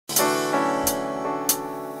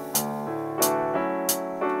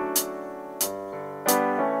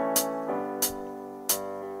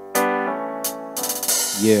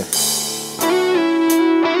Yeah.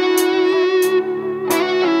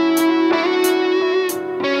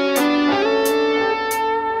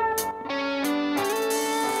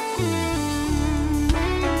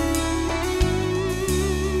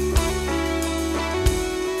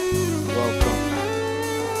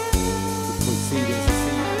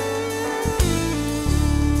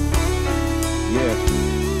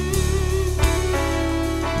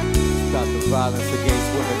 Stop the violence against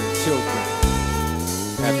women and children.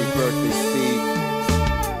 Happy birthday, Steve.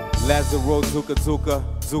 Lazaro zuka zuka,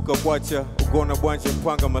 zuka kwacha. Ugona bwanje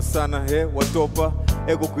mpanga masana, he, watopa.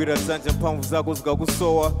 Ego kwira zanja mpamvu zako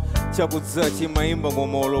zikakusoa. Chakuza chimaimba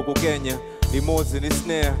ngomolo kukenya. Limozi ni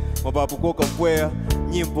snare, mababu koka mpwea.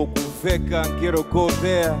 Nyimbo kuveka, ngero go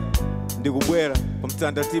there. Ndikubwera,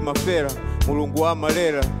 pamtanda tima fera. Mulungu wa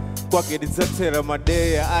malera. Kwake dizatera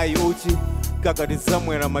madeya ai uchi. Kaka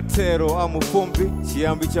dizamwera matero amufumbi.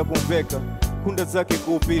 Chiambi cha kumveka. Kunda zake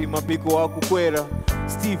kupili mapiko wa kukwera.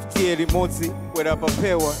 Steve Tieri Motsi, wera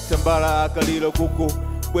papewa. Tambala akalilo kuku.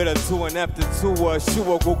 Wera 2 and after 2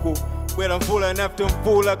 shua kuku. Wera mvula and after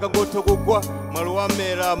mvula kangoto kukwa. Maluwa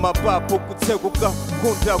mera mapapu kutekuka.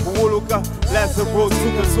 Kunta kuuluka. Lazaro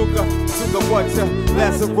suka suka. Suka kwacha.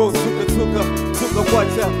 Lazaro suka suka. Suka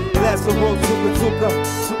kwacha. Lazaro suka suka.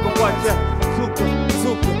 Suka kwacha. Suka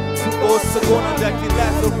suka. Osa gona daki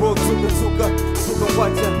Lazaro suka suka. Suka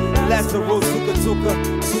kwacha. Lazaro suka suka.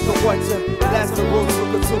 Suka kwacha. Lazaro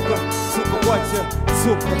suka suka. Suka kwacha.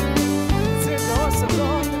 Suka.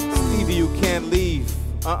 Stevie, you can't leave.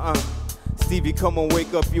 Stevie, come on,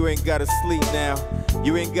 wake up. You ain't gotta sleep now.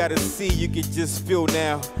 You ain't gotta see, you can just feel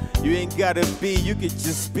now. You ain't gotta be, you can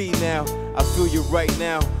just be now. I feel you right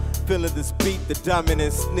now. Feeling this beat, the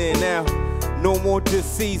dominant snare now. No more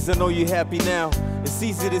disease, I know you're happy now. It's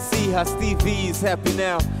easy to see how Stevie is happy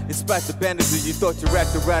now. Despite the bandages you thought you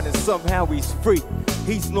wrapped around, and somehow he's free.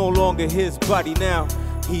 He's no longer his body now.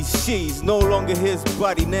 She's no longer his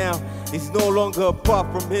body now. He's no longer apart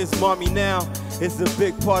from his mommy now. It's a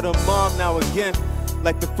big part of mom now again.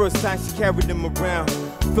 Like the first time she carried him around.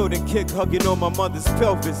 Feel the kick hugging on my mother's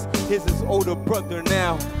pelvis. Here's his older brother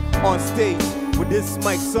now. On stage with this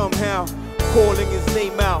mic somehow. Calling his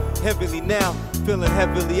name out heavily now. Feeling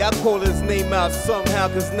heavily, I call his name out somehow.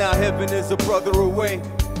 Cause now heaven is a brother away.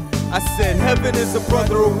 I said heaven is a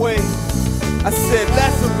brother away. I said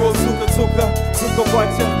Lazaro suka suka, suka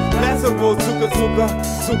kwacha. Lazaro suka suka,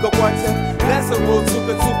 suka kwacha. Lazaro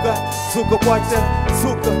suka suka, suka kwacha.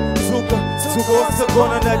 Suka, suka, suka. Osa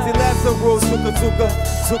gona nati Lazaro suka suka,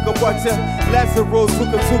 suka kwacha. Lazaro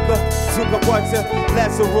suka suka, suka kwacha.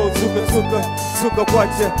 Lazaro suka suka, suka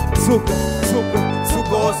kwacha. Suka, suka,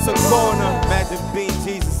 suka. Osa gona. Imagine being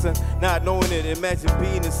Jesus and not knowing it. Imagine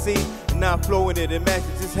being the sea and not flowing it.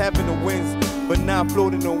 Imagine just having the winds but not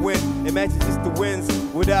floating on wind. Imagine just the winds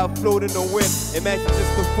without floating on wind. Imagine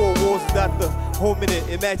just the four walls without the home in it.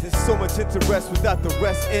 Imagine so much interest without the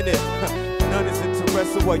rest in it. None is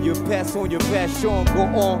interested while you pass on your passion. Go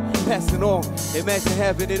on, pass it on. Imagine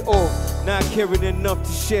having it all, not caring enough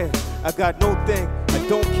to share. I got no thing, I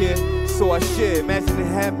don't care, so I share. Imagine it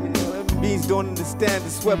happening. Beings don't understand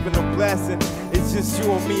this weapon I'm blasting. It's just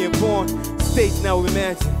you and me upon stage now.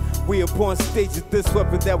 Imagine we upon stage with this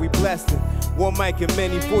weapon that we blasting. One mic and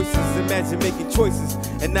many voices. Imagine making choices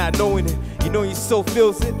and not knowing it. You know your soul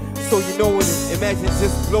feels it, so you knowing it. Imagine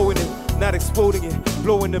just blowing it, not exploding it,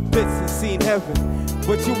 blowing the bits and seeing heaven.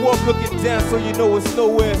 But you walk looking down, so you know it's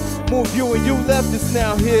nowhere. Move you and you left us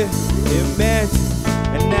now here. Imagine,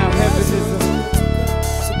 and now heaven is a,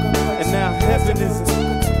 and now heaven is a,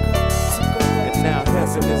 and now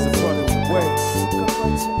heaven is a part of the way.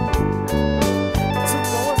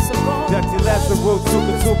 Dati Lazaro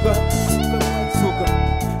suka suka, suka,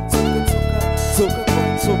 suka,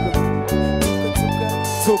 suka,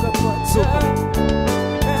 suka, suka.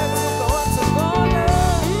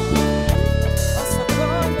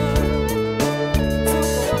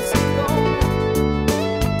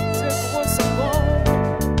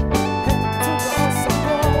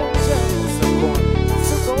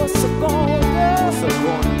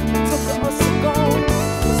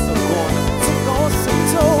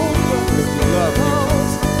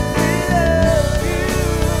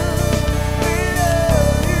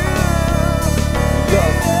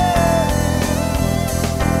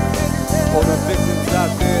 All the victims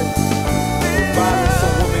out there, the violence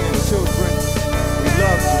on women and children, we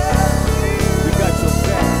love you. We got your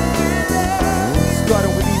back.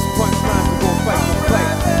 Starting with these punchlines, we're gonna fight the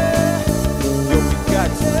fight. Yo, we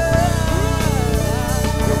got you.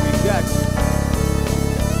 Yo, we got you.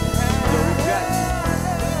 Yo, we got you.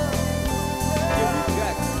 Yo, we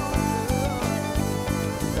got you.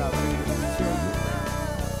 Stop women and children.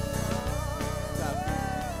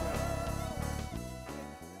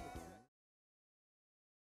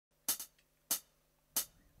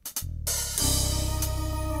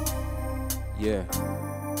 Yeah.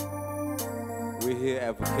 We're here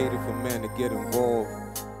advocating for men to get involved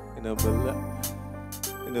in eliminating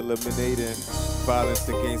violence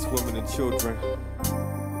against women and children.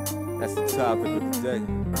 That's the topic of the day.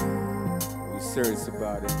 We're serious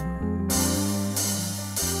about it.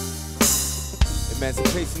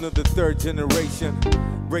 Emancipation of the third generation,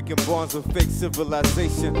 breaking bonds of fake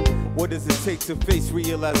civilization. What does it take to face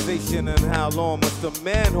realization, and how long must a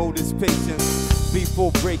man hold his patience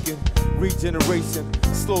before breaking regeneration,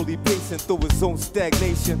 slowly pacing through his own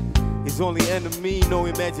stagnation? His only enemy, no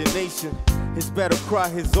imagination. His battle cry,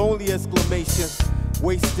 his only exclamation.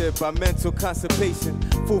 Wasted by mental constipation.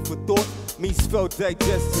 Food for thought means felt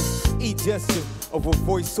digestion. Egestion of a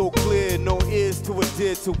voice so clear, no ears to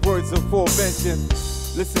adhere to words aforementioned.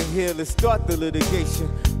 Listen here, let's start the litigation.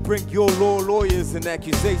 Bring your lawyers and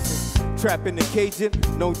accusations. Trapped in the caging,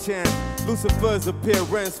 no chance. Lucifer's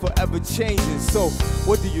appearance forever changing. So,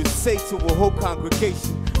 what do you say to a whole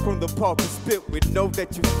congregation? From the pulpit spit, we know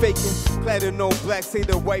that you're faking. Clad in all black, say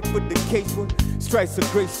the white with the case one. Stripes of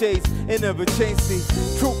gray shades and never change. See,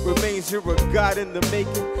 truth remains, you're a god in the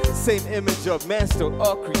making. Same image of master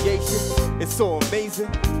of creation. It's so amazing.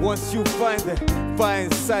 Once you find that fire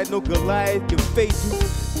inside, no Goliath can face you.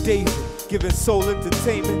 David, giving soul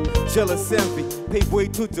entertainment. Jealous envy, pave way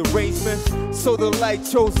to derangement. So the light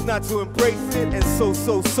chose not to embrace it. And so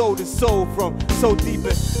the soul from so deep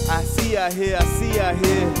in. I see, I hear, I see, I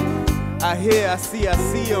hear. I hear, I see,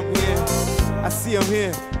 I'm here. I see, I'm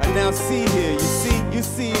here. I now see here. You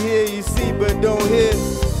see here, you see, but don't hear.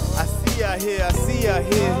 I see, I hear, I see, I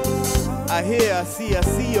hear. I hear, I see,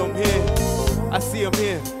 I'm here. I see, I'm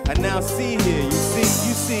here. I now see here. You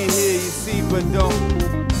see here, you see, but don't.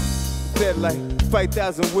 Fed like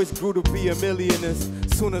 5,000 wish grew to be a millionaire.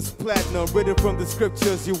 Soon as platinum, written from the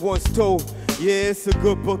scriptures you once told. Yeah, it's a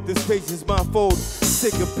good book, this page is my fold.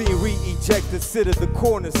 Sick of being re-ejected, sit at the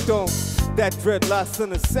cornerstone. That dreadlock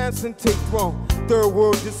son of Samson take throne. Third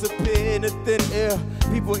world disappear in a thin air.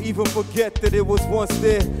 People even forget that it was once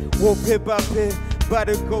there. Walk pit by pit, about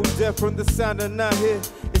to go deaf from the sound of not here.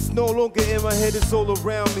 It's no longer in my head, it's all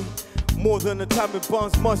around me. More than atomic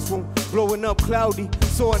bombs mushroom, blowing up cloudy,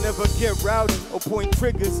 so I never get rowdy or point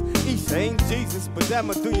triggers. Isha ain't Jesus, but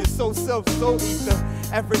I'ma do you so ether.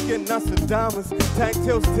 African Nostradamus, tank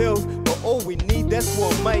tails, but all we need, that's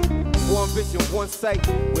one mic. One vision, one sight,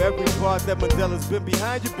 where every bar that Mandela's been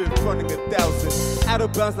behind, you've been running 1,000. Out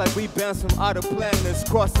of bounds like we bounce from outer planets.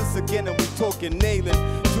 Cross this again and we talking nailing.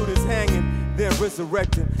 Judas hanging, then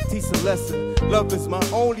resurrecting. Teach a lesson, love is my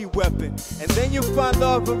only weapon. And then you find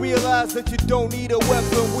love and realize that you don't need a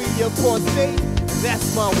weapon. We upon stage,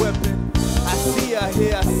 that's my weapon. I see, I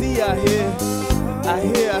hear, I see, I hear. I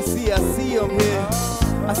hear, I see, I'm here.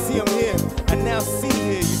 I see, I'm here, I now see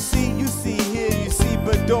here. You see here, you see,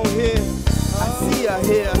 but don't hear. I see, I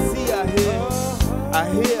hear, I see, I hear. I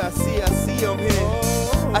hear, I see, I'm here.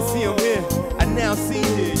 I see, I'm here, I now see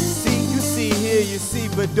here. You see here, you see,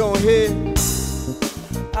 but don't hear.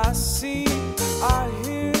 I see, I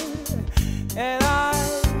hear, and I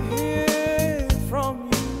hear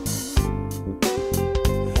from you.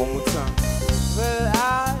 One more time. But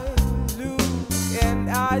I look and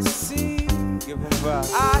I see. Give them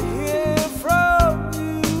vibes. I hear from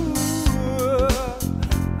you.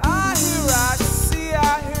 I hear, I see,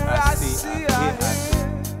 I hear, I see, I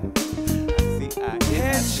hear.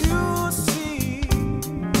 Can't you see?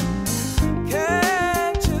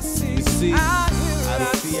 Can't you see? I hear, I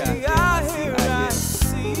see, I hear, I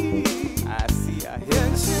see.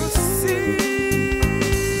 Can't you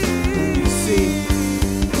see? You see,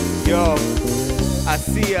 yo, I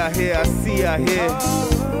see, I hear, I see, I hear.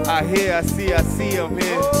 I hear, I see, I'm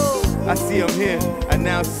here. I see, I'm here. I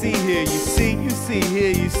now see here. You see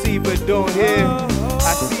here, you see, but don't hear.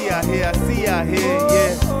 I see, I hear, I see, I hear.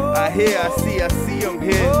 Yeah. I hear, I see, I'm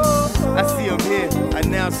here. I see, I'm here. I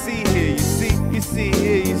now see here. You see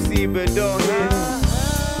here, you see, but don't hear.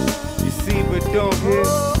 You see, but don't hear.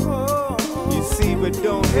 You see, but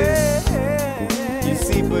don't hear. You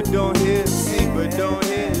see, but don't hear. See, but don't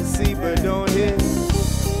hear. You see, but don't hear.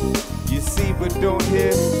 You see, but don't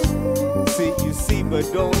hear. See, you see,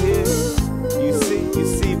 but don't hear. You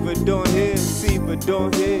see, but don't hear. See, but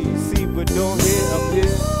don't hear. You see, but don't hear. I'm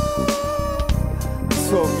here.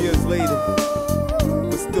 12 years later,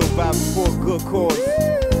 we're still vibing for a good cause.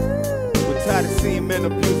 We're tired of seeing men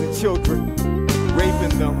abusing children,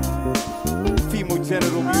 raping them, female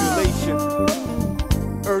genital mutilation,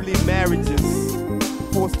 early marriages,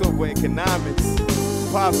 forced over economics,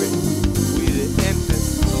 poverty. We need to end this.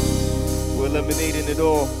 We're eliminating it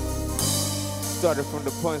all. Started from the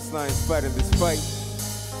punchlines, fighting this fight.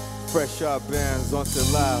 Fresh Out Bands on to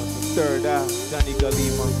live, Third Eye, Johnny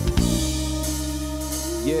Galima.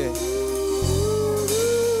 Yeah.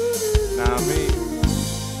 Nah, I mean,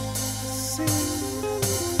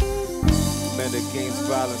 men against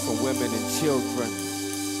violence on women and children.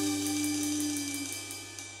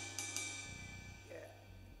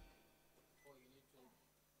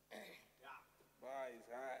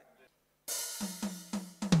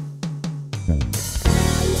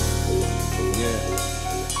 Yeah.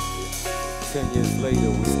 10 years later,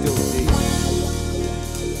 we're still deep.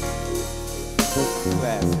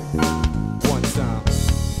 Classic. One time.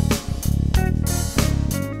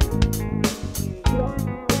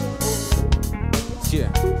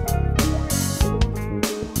 Yeah.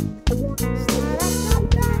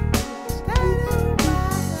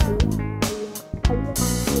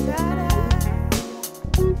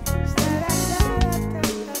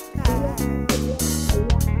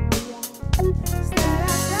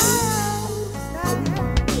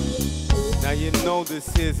 Now you know this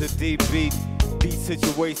here's a deep beat. Deep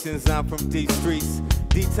situations, I'm from deep streets.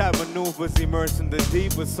 Deep type maneuvers emerge from the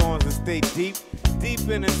deeper songs that stay deep. Deep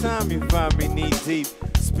in the time you find me knee deep.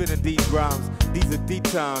 Spinning deep rhymes, these are deep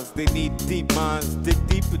times. They need deep minds, dig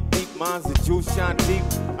deeper, deep minds. The jewels shine deep.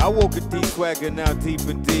 I woke a deep swagger, now deep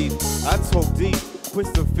and deep. I talk deep, push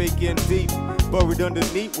the fake in deep. Buried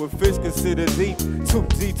underneath what fish consider deep. Too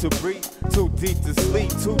deep to breathe, too deep to sleep,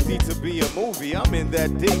 too deep to be a movie. I'm in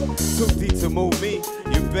that deep, too deep to move me.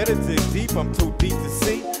 You better dig deep, I'm too deep to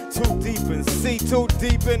see. Too deep and see, too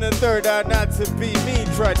deep in the third eye not to be me.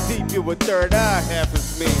 Try deep, you a third eye, half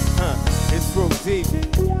is me. It's real deep,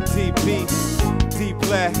 deep beat, deep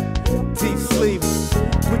black, deep sleep.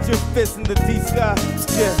 Put your fist in the deep sky,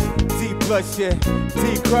 yeah. Deep bloodshed,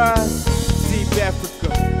 deep cries, deep Africa,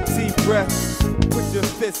 deep breath. Put your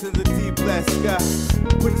fist in the deep black sky.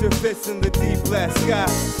 Put your fist in the deep black sky.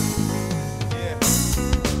 Yeah.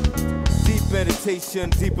 Deep meditation,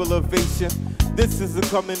 deep elevation. This is the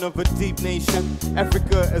coming of a deep nation.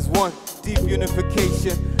 Africa as one, deep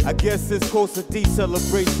unification. I guess it's close to deep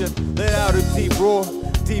celebration. Let out a deep roar,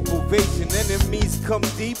 deep ovation. Enemies come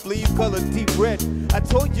deeply, you color deep red. I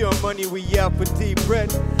told you on money, we out for deep bread.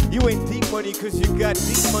 You ain't deep money cause you got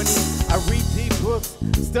deep money. I read deep books,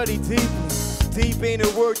 study deep. Deep ain't a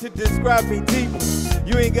word to describe me deep.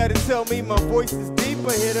 You ain't gotta tell me my voice is deep.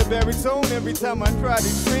 I hit a baritone every time I try to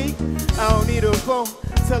speak. I don't need a phone,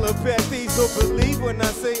 telepathy, so believe when I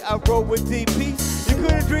say I roll with deep peace. You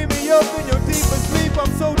couldn't dream me up in your deepest sleep. I'm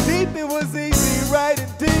so deep, it was easy riding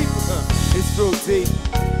deep. It's real deep,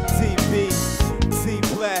 deep beat, deep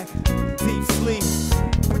black, deep sleep.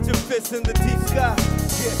 Put your fists in the deep sky,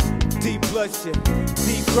 yeah. Deep bloodshed,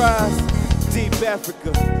 deep cries, deep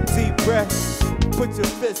Africa, deep breath. Put your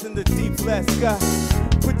fists in the deep black sky.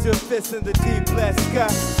 Put your fists in the deep black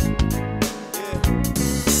sky.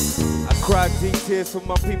 Yeah. I cry deep tears for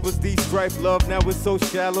my people's deep strife. Love now is so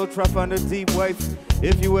shallow. Try find a deep wife.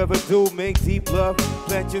 If you ever do make deep love,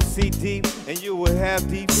 plant your seed deep, and you will have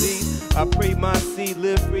deep seed. I pray my seed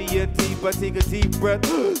live free and deep. I take a deep breath,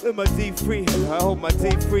 let my deep free. I hold my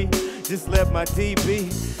deep free. Just let my deep be.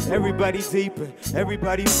 Everybody deeper,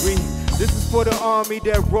 everybody free. This is for the army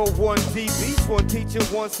that wrote one deep. Each one teacher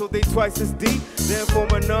once, so they twice as deep. Then form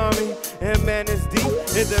an army, and man is deep.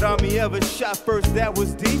 If that army ever shot first, that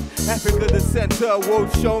was deep. Africa the center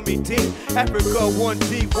won't show me deep. Africa one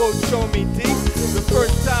deep won't show me deep. The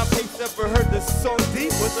first time peeps ever heard the song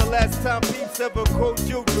deep was the last time peeps ever quote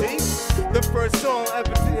you deep. The first song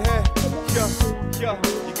ever did, yo,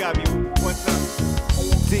 you got me one time.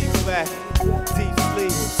 Deep black, deep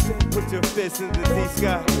sleep. Put your fist in the deep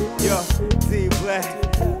sky. Yo, deep black,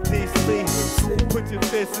 deep sleep. Put your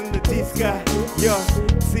fist in the deep sky. Yo,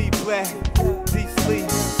 deep black, deep sleep.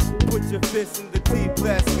 Put your fist in the deep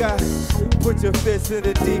black sky. Put your fist in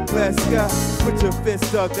the deep black sky. Put your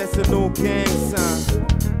fist up, that's a new gang sign.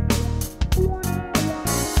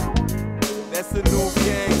 That's a new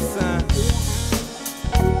gang sign.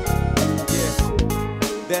 Yeah,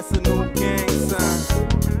 that's a new gang sign.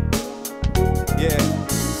 Yeah,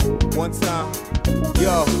 one time,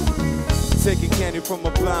 yo. Taking candy from a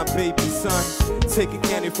blind baby, son. Taking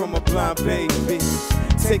candy from a blind baby.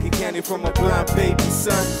 Taking candy from a blind baby,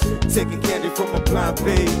 son. Taking candy from a blind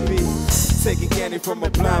baby. Taking candy from a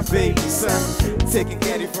blind baby, son. Taking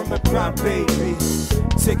candy from a blind baby.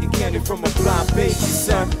 Taking candy from a blind baby,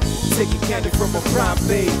 son. Taking candy from a blind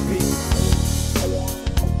baby.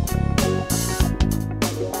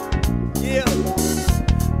 Yeah.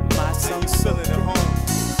 My son's feeling at home.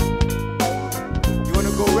 You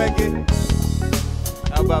wanna go reggae?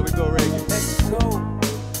 How about we go reggae? Let's go.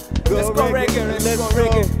 Let's go reggae. Let's go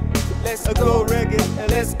reggae. let's go reggae,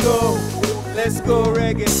 let's go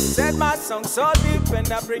reggae. Said my song so deep,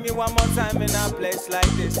 and I bring you one more time in a place like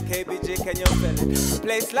this. KBJ, can you feel it?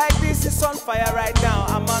 Place like this is on fire right now.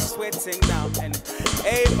 I'm on sweating now, and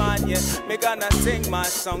hey man, yeah, me gonna sing my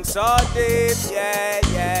song so deep, yeah.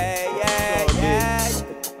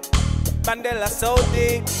 Mandela so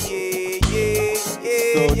deep,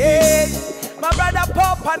 yeah. My brother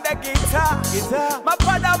Pop on the guitar. My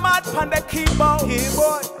brother Matt on the keyboard.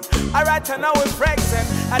 Alright, and now we're flexing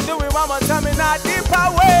and do it one more time in a deeper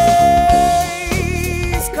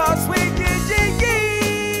ways. Cause we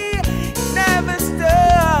never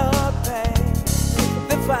stopping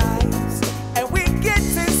the vibes, and we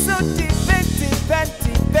getting so deep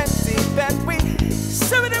and we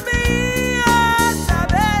so to me.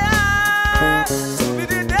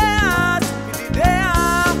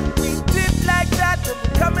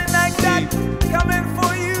 Coming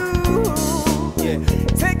for you, yeah.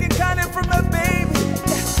 Taking kind of from a baby,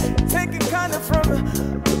 taking kind of from a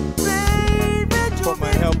baby. For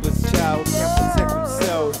my helpless child can't protect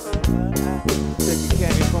themselves. Taking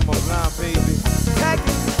candy from a blind baby.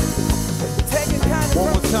 Taking kind of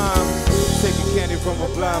one more time. Taking candy from a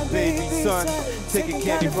blind baby, son. Taking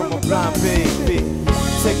candy from a blind baby.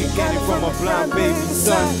 Taking candy from a blind baby,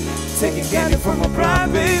 son. Taking candy from a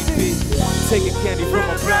blind baby. Taking candy from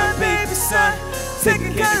a blind baby, son.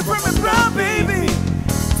 Taking candy from a blind baby.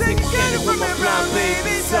 Taking candy from a blind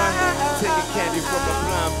baby, son. Taking candy from a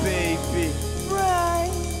blind baby.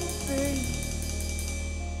 Right,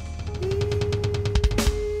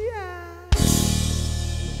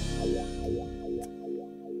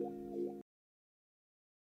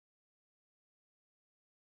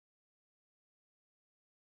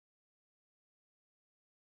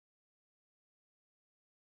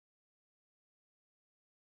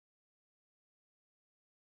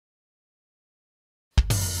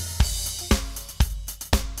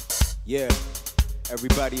 Yeah,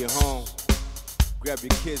 everybody at home, grab your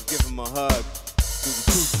kids, give them a hug. Do the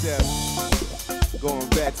two-step, going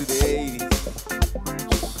back to the 80s.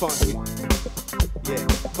 Funky, yeah,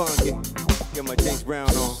 funky. Get my James Brown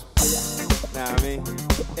on. Nah, I mean,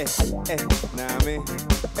 nah, I mean,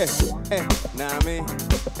 nah, I mean,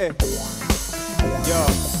 Yo.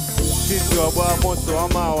 Sizwa moso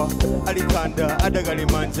amawa alikanda adagali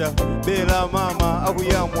manja bela mama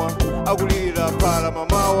akuyamwa akulira pala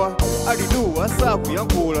mamawa aliduwa saku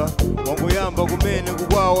yankula wangoyamba kumene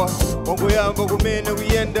kukwawa wangoyamba kumene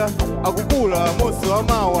kuyenda akukula moso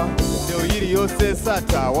amawa leo yili yose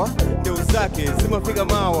satawa leo zake zimafika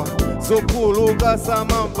mawa sokuluka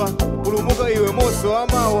samamba kulumuka iwe moso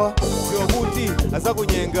amawa siwakuti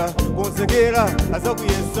azakunyenga konsekera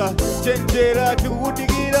azakuyesa chenjera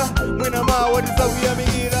tikukutikira mwena mawa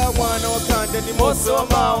tizakuyamikira mwana wakanda ndi moso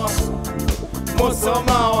amawa moso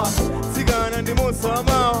amawa tsikana ndi moso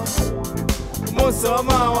amawa moso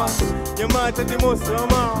amawa nyamata ndi moso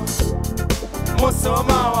amawa moso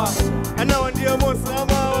amawa anawa ndiye moso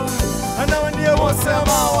amawa anawa ndiye moso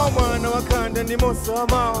amawa mwana wakanda ndi moso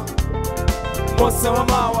amawa moso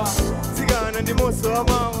amawa tsikana ndi moso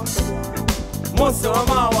amawa moso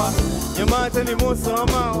amawa nyamata ndi moso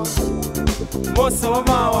amawa moso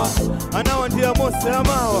amawa anawa ndiye moso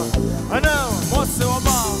amawa anawa moso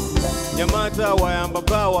amawa nyamata wayamba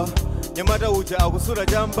bawa nyamata uja akusula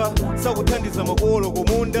jamba sakuthandiza makolo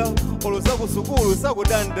kumunda olo zakusukulu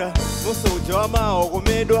sakudanda moso uja wamawa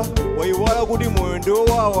komedwa wayiwala kuti moyo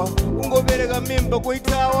ndiowawa kungopereka mimba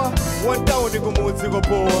kuitawa wantaundi kumudzi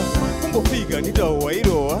kopowa kungofika nditawa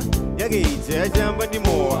ilowa yake ija yajamba ndi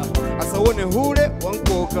mowa asawone hule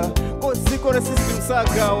wankoka kosikora system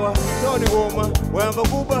sagawa taoni goma wayamba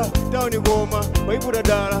kuba taoni goma waiputa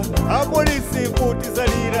dala apolisi mputi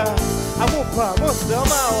zalira amupa moso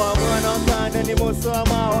amawa mwana wakanda ndi moso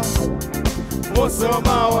amawa moso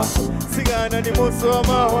amawa tsikana ndi moso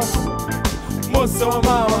amawa moso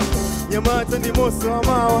amawa nyamata ndi moso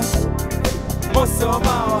amawa moso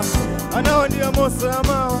amawa anawa ndiye moso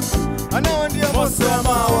amawa anawa ndiye moso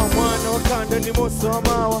amawa mwana wakanda ndi moso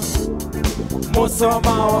amawa moso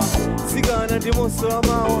amawa tsikana ndi moso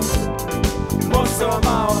amawa moso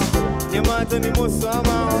amawa nyamata ndi moso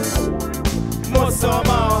amawa moso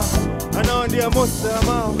amawa anawa ndiye moso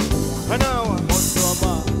amawa anawa moso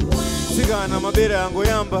amawa tsikana mabere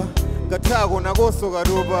angoyamba gatako nakoso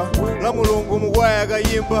kadopa la mulungu mukwaya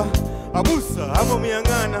kayimba abusa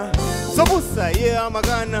amamuyang'ana sobusa iye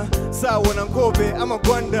amakana sawona nkhope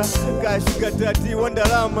amagwanda kashigatati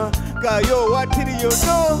wandalama kayo watiriyo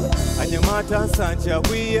no anyamata ansanja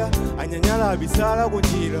akwiya anyanyala abisala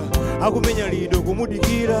kunjira akumenya lido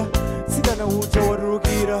kumudikira Sigana uja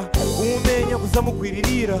warurukira umumenya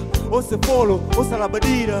kuzamugwiririra ose follow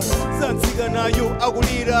osalabadira sansiganayo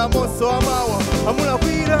agulira moso amawa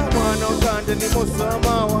amulakwira mwana okanda ni moso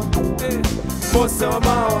amawa moso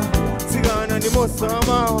amawa sigana ni moso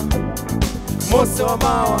amawa moso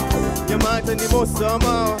amawa nyamata ni moso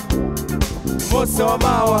amawa moso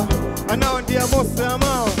amawa anawa ndia moso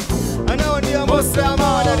amawa anawa ndia moso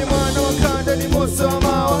amawa nani mwana okanda ni moso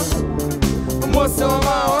amawa moso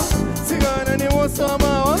amawa sigana ni moso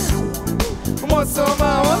amawa moso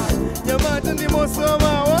amawa nyamata ni moso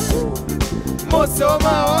amawa moso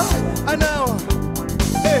amawa anawa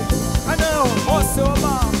anawa moso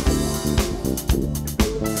amawa.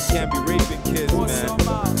 Can't be raping kids,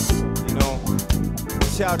 man. You know,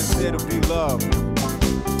 child is there to be loved.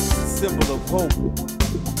 Symbol of hope,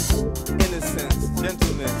 innocence,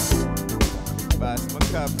 gentleness. Bas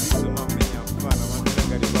makapi sama minya fana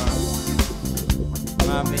matanga di ba.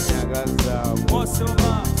 Minya gaza. Moso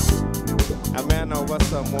ma. Amena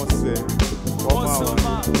wasa mose. Moso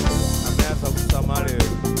ma. Amena wasa mare.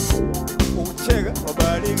 Uchega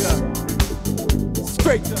obaliga.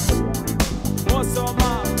 Straight up. Moso ma.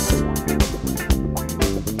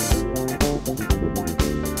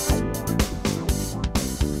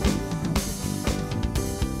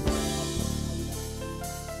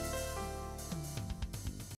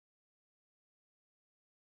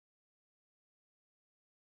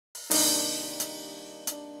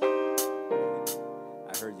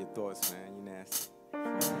 I heard your thoughts, man. You nasty.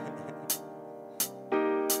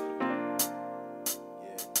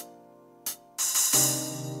 Yeah.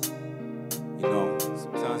 You know,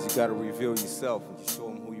 sometimes you gotta reveal yourself and just show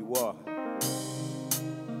them who you are.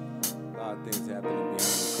 A lot of things happening behind the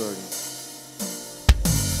curtains.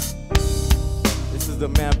 This is the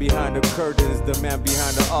man behind the curtains, the man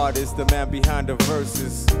behind the artist, the man behind the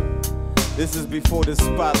verses. This is before the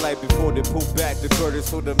spotlight, before they pull back the curtains,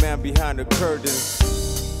 so the man behind the curtains.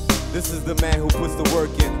 This is the man who puts the work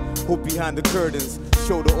in, who behind the curtains,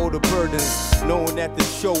 shoulder all the burdens, knowing that the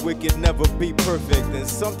show it can never be perfect, and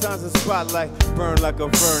sometimes the spotlight burn like a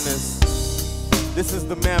furnace. This is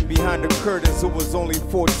the man behind the curtains who was only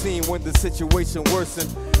 14 when the situation worsened.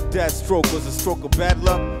 That stroke was a stroke of bad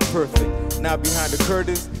luck, perfect. Now behind the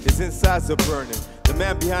curtains, his insides are burning. The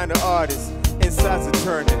man behind the artist, insides are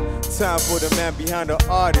turning. Time for the man behind the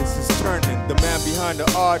artist is turning. The man behind the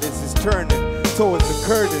artist is turning towards the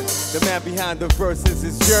curtain. The man behind the verses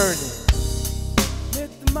is yearning.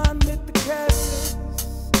 Meet the man, meet the curses.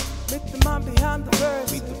 Meet the man behind the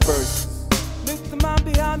verses. Meet the verses. Meet the man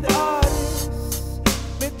behind the artist.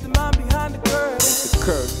 Meet the man behind the curtain. Meet the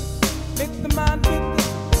curtain. Meet the man,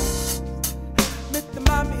 meet the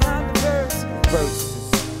man behind the verses. Verses.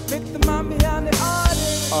 Meet the man behind the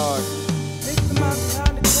artist. Meet the man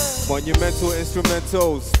behind the curtain. Monumental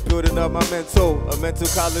instrumentals, building up my mental. A mental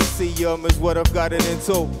coliseum is what I've gotten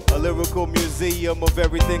into. A lyrical museum of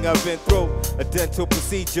everything I've been through. A dental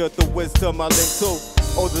procedure, the wisdom I link to.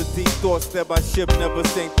 All the deep thoughts that my ship never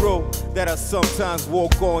sank through, that I sometimes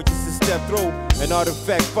walk on just to step through. An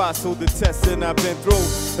artifact fossil, the testing I've been through.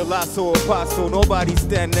 Colossal apostle, nobody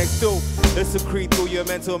stand next to. It's a creed through your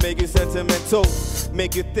mental, make you sentimental.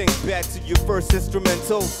 Make you think back to your first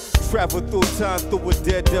instrumental. Travel through time through a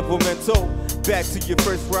daredevil mental. Back to your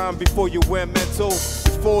first rhyme before you went mental.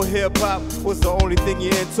 Before hip-hop was the only thing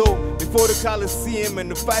you're into. Before the Coliseum and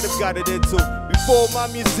the fight I've got it into. Before my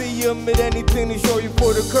museum and anything to show you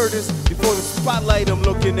for the curtains. Before the spotlight I'm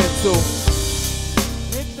looking into.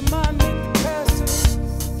 Meet the man, meet the curses.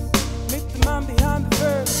 Meet the man behind the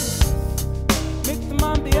verses. Meet the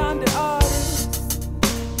man behind the artist.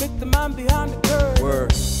 Meet the man behind the curtain.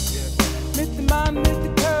 Word. Meet the man, meet the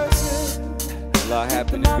curses. A lot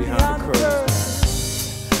happening behind the curtains.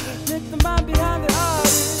 Meet the man behind the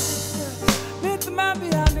artist. Meet the man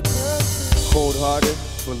behind the curtains. Cold-hearted,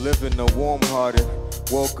 but living a warm-hearted.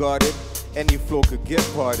 Well-guarded, any flow could get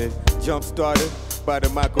parted. Jump-started by the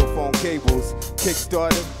microphone cables.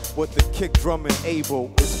 Kick-started with the kick drum and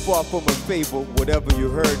able. It's far from a fable, whatever you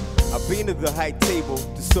heard. I've been to the high table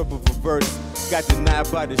to serve a verse. Got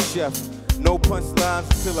denied by the chef. No punchlines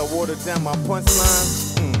until I watered down my punchlines.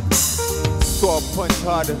 So I punch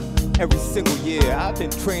harder every single year. I've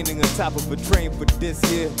been training on top of a train for this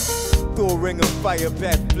year. Through a ring of fire,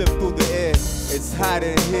 back flip through the air. It's hot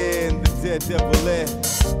in here in the daredevil air.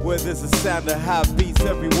 Where there's a sound of high beats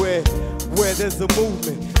everywhere. Where there's a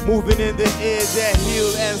movement, moving in the air that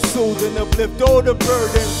heal and soothe and uplift all the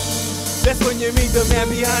burdens. That's when you meet the man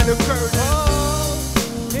behind the curtain. Oh,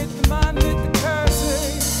 meet the man, meet the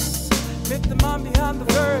curses. Meet the man behind the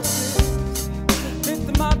verses. Meet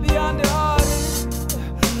the man behind the artist.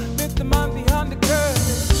 Meet the man behind the curtain.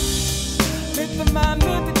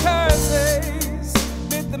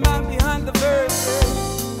 behind the verses.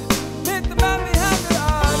 Meet the man behind the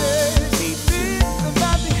artist. Meet the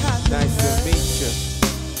man behind the Nice to meet you.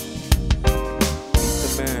 Meet the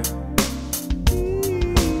man.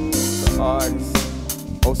 The artist.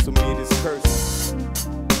 Also meet his curse.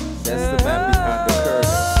 That's the man behind the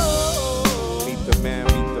curtain. Meet the man,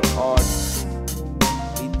 meet the artist.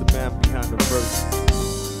 Meet the man behind the verse.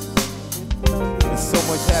 There's so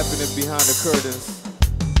much happening behind the curtains.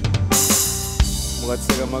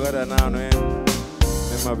 Mugatsika magara nano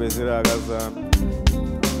Nema bezira gazan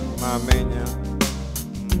Mamenya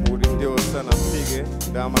Muri ndio sana mpige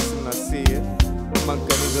Dama sina siye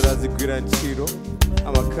Mankaniza zigwira nchiro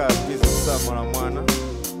Amakaa biza sama na mwana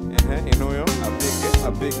Inoyo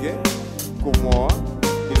abige Kumoa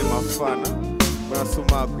Ili mafana Kuna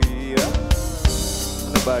suma kuiira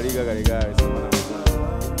Anabariga garigari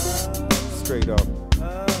Straight up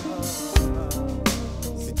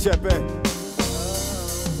Si chepe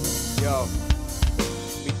Yo,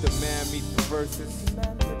 meet the man, meet the verses.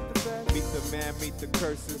 Meet the man, meet the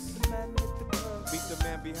curses. Meet the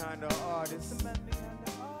man behind the artist.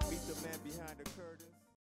 Meet the man behind the curtains.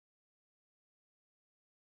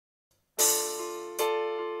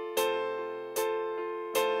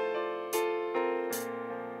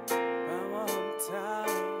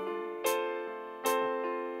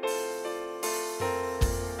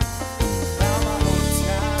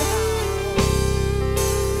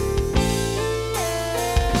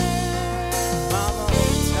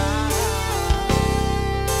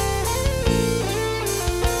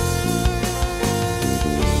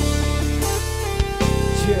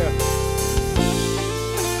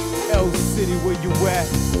 City, where you at?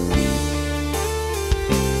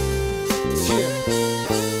 Yeah.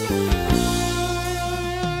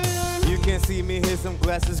 You can't see me, here's some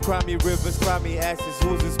glasses. Crimy rivers, crimy ashes.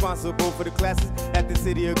 Who's responsible for the classes? At the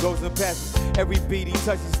city of goes and passes. Every beat he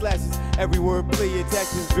touches slashes. Every word play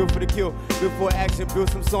attaches. Built for the kill, built for action. Build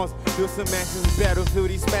some songs, build some actions. Battlefield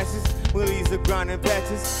he smashes. Willie's are grinding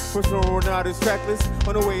patches. Personal Ronaldo's trackless.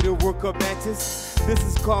 On the way to work up matches. This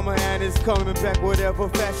is karma and it's coming back whatever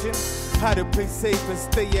fashion. How to play safe and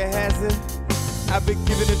stay a hazard. I've been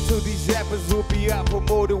giving it to these yappers who'll be out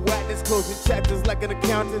promoting whackness, closing chapters like an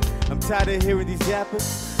accountant. I'm tired of hearing these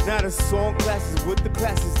yappers. Now the song clashes with the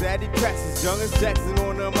classes that he crashes. Young as Jackson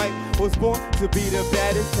on the mic was born to be the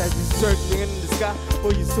baddest. As he's searching in the sky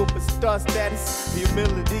for your superstar status.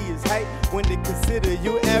 Humility is hype when they consider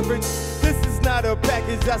you average. This is not a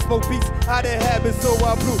package, I smoke beats out of habit, so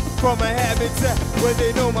I blew from a habitat where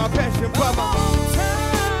they know my passion by my hometown.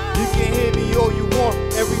 You can hear me all you want.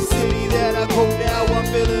 Every city that I go now, I'm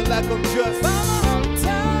feeling like I'm just by my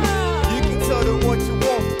hometown. You can tell them what you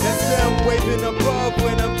want. That's them waving above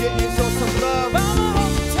when I'm getting shown some love. By my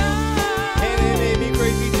hometown. And it made me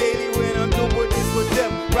crazy daily when I'm doing this with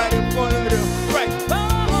them, right in front of them, right by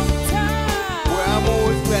my hometown, where I'm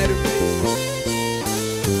always glad to be.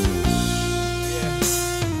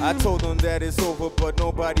 I told them that it's over, but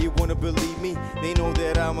nobody wanna believe me. They know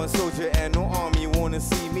that I'm a soldier and no army wanna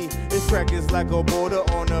see me. This track is like a border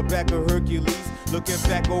on the back of Hercules. Looking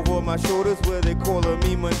back over my shoulders where they calling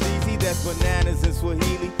me Mandizi. That's bananas in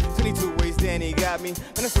Swahili. 22 ways Danny got me,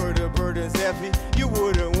 and I swear the burden's heavy. You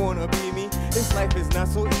wouldn't wanna be me. This life is not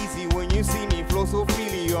so easy when you see me flow so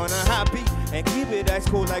freely on a hot beat. And keep it ice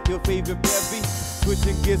cold like your favorite bevy.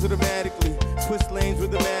 Switching gears automatically, switch lanes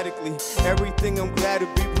rhythmatically. Everything I'm glad to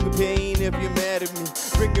be from the pain if you're mad at me.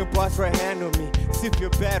 Bring your boss right hand on me. See if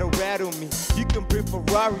you're bad or rattle me. You can bring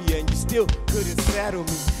Ferrari and you still couldn't saddle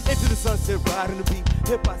me. Into the sunset riding the beat.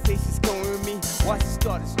 Hip hop say she's going with me. Watch she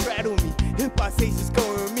start to straddle me. Hip hop say she's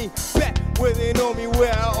going with me. Back where they know me,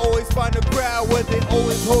 where I always find the crowd, where they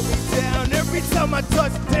always hold me down. Every time I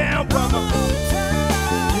touch down, brother.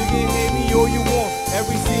 You can hear me all you want.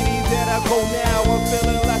 Every city that I go now, I'm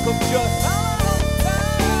feeling like I'm just.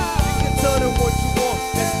 You can tell them what you want.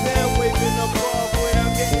 That's them waving above when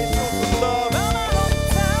I'm getting shown some love.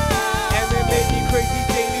 And they make me crazy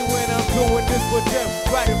daily when I'm doing this with them,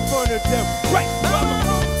 right in front of them, right, brother.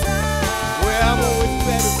 Where I'm always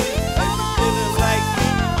better be, feeling like me,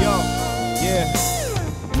 yo, yeah.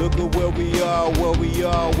 Look at where we are,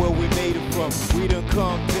 where we made it from. We done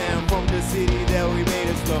come down from the city that we made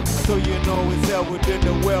us from. So you know it's hell within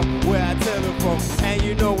the well where I tell it from. And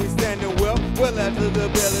you know we standing well after the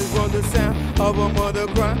bells run the sound of a mother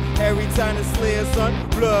crying. Every time the Slayer son,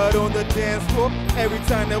 blood on the dance floor. Every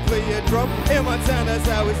time they play a drum, in my town that's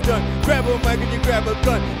how it's done. Grab a mic and you grab a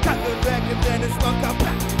gun, cock the back and then it's slunk out.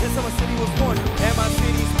 That's how my city was born, and my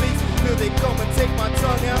city speaks till they come and take my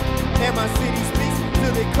tongue out. And my city speaks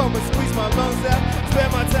till they come and squeeze my lungs out.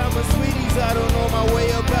 Spend my time with sweeties, I don't know my way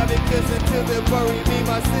about it, cause until they bury me,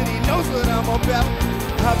 my city knows about.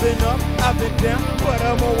 I've been up, I've been down, but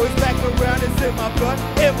I'm always back around. It's in my blood,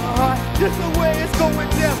 in my heart, just the way it's going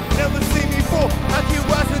down. Never see me fall, I keep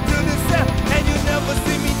rising to the sound, and you never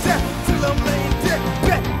see me down till I'm laying dead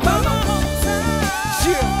back by my hometown.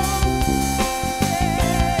 Yeah.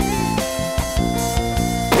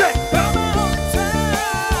 Back by my hometown.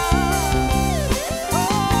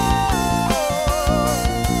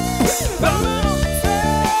 By my hometown.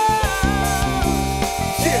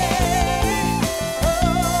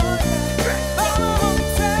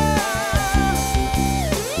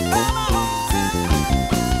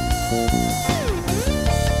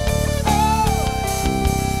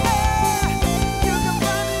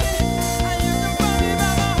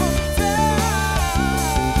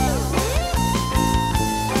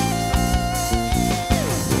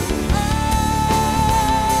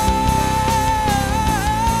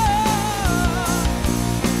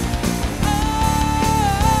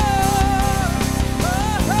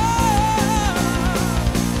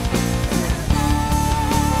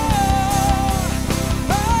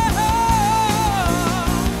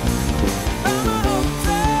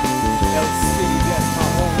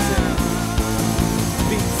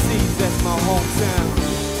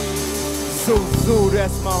 Zoo,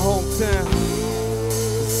 that's my hometown.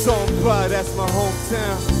 Somba, that's my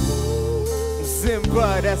hometown.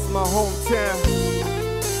 Zimba, that's my hometown.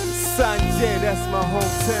 Sanjay, that's my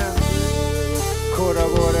hometown.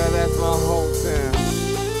 Koragora, that's my hometown.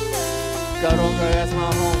 Karonga, that's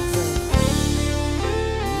my hometown.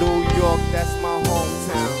 New York, that's my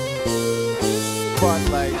hometown.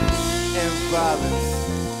 Spotlight and violence.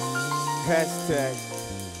 Hashtag,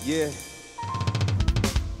 yeah.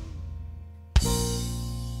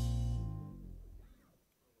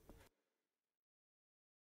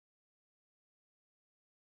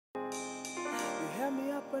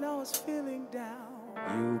 When I was feeling down,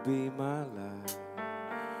 you be my life.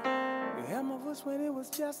 You heard my voice when it was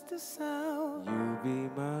just a sound. You be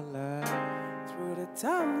my life. Through the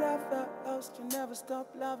times I felt lost, you never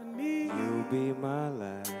stopped loving me. You be my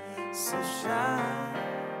life. So shine,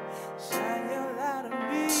 shine your light on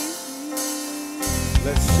me.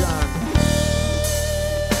 Let's shine.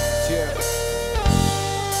 Yeah.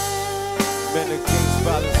 Men against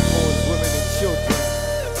violence, boys, women, and children.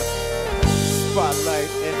 Spotlight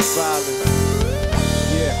and violence,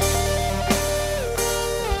 yeah.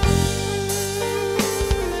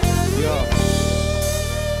 Yo.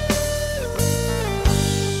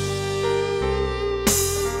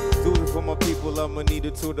 Do it for my people, I'ma need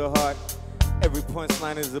it to the heart. Every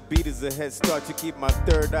punchline is a beat, is a head start. You keep my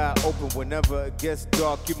third eye open whenever it gets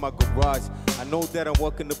dark. You my garage, I know that I'm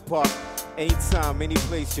walking the park. Anytime, any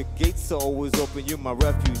place, your gates are always open. You're my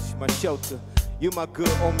refuge, my shelter. You're my good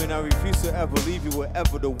omen, I refuse to ever leave you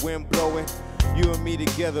wherever the wind blowing. You and me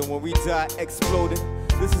together when we die exploding.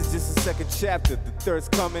 This is just the second chapter, the third's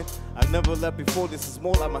coming. I never left before, this is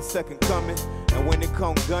more like my second coming. And when it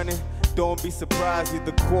come gunning, don't be surprised, you're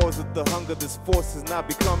the cause of the hunger, this force is not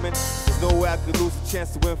becoming. There's no way I could lose a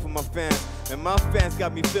chance to win for my fans. And my fans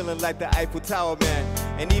got me feeling like the Eiffel Tower, man.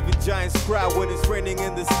 And even giants cry when it's raining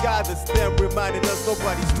in the sky. The stem reminding us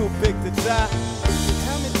nobody's too big to die. You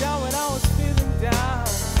held me down when I was feeling down.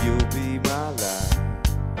 You be my life.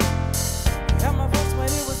 You heard my voice when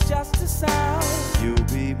it was just a sound. You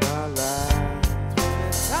be my life. Through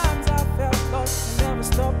the times I felt lost, you never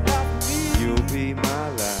stopped loving me. You be my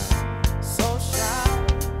life. So shine,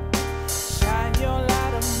 shine your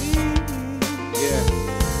light on me. Yeah.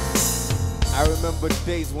 I remember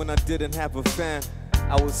days when I didn't have a fan.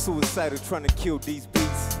 I was suicidal trying to kill these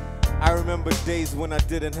beats. I remember days when I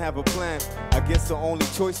didn't have a plan. I guess the only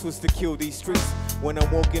choice was to kill these streets. When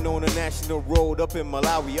I'm walking on a national road up in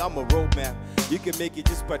Malawi, I'm a road map. You can make it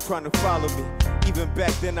just by trying to follow me. Even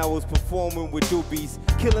back then I was performing with doobies,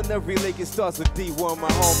 killing every Lakers stars with D1, my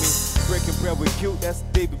homie. Breaking bread with Cute, that's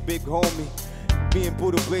David, big homie. Me and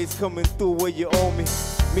Buddha Blaze coming through where you owe me.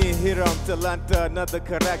 Me and Hiram, Talanta, another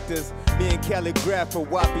characters. Me and Calligraph or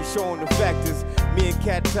Wapi showing the factors. Me and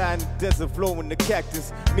Cat Tie in the desert flowing the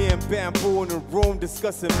cactus. Me and Bamboo in the room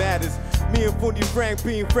discussing matters. Me and Fundi Frank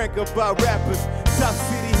being frank about rappers. Top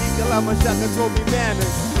City, Hikalama Shaka told me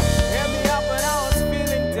manners. Held me up when I was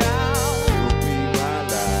feeling down. You be my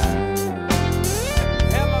life.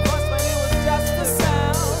 Held my voice when it was just a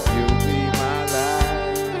sound. You be my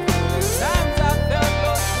life. The times I felt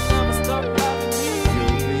lost, you never stopped loving me. You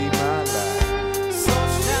be my life. So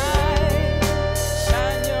shine,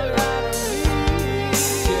 shine your light on me.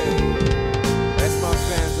 Yeah. That's my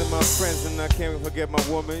fans and my friends, and I can't forget forget my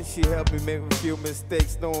woman. She helped me make a few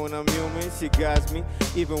mistakes, knowing I'm human. She guides me,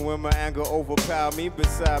 even when my anger overpower me.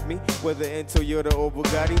 Beside me, whether in Toyota or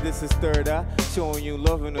Bugatti, this is third eye. Showing you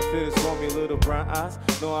love in the fit for me, little brown eyes.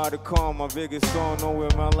 Know how to calm my biggest storm, nowhere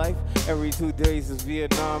in my life. Every 2 days is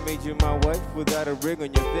Vietnam, made you my wife. Without a ring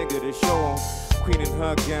on your finger to show on. Queen in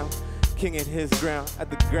her gown, king in his ground. At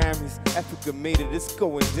the Grammys, Africa made it, it's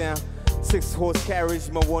going down. 6-horse carriage,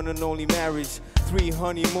 my one and only marriage. 3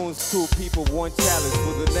 honeymoons, 2 people, 1 challenge.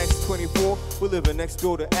 For the next 24, we're living next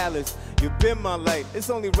door to Alice. You've been my light, it's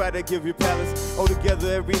only right I give you palace. All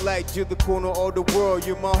together, every light, you're the corner of the world.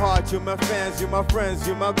 You're my heart, you're my fans, you're my friends,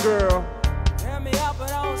 you're my girl. Tear me up when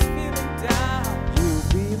I was feeling down. You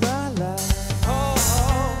be my light. Oh,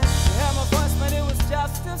 oh, you had my voice, but it was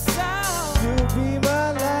just a sound. You be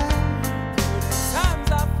my light. Through the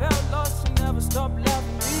times I felt lost, you never stopped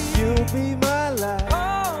loving me. You be my light.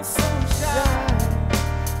 Oh, sunshine.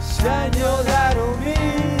 Shine your light on me.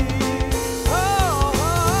 Oh,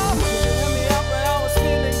 oh, you hit me up when I was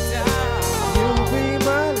feeling down. You be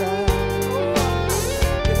my light. Oh,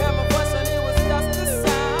 you had my voice and it was just a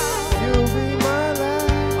sound. You be my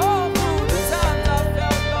light. Oh, through the times I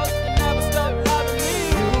felt lost, you never stopped loving me.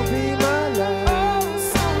 You be my light. Oh,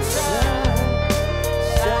 sunshine,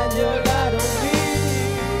 Shine your light on me.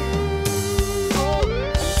 oh,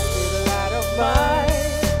 this little light of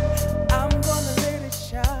mine, I'm gonna let it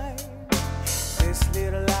shine. This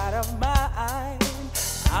little light of mine,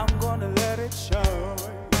 I'm gonna let it shine.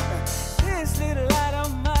 This little light of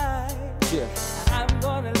mine, Yeah. I'm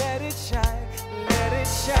gonna let it shine. Let it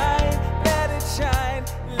shine, let it shine,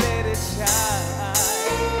 let it shine.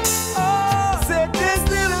 Oh, Said this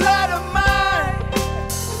little light of mine.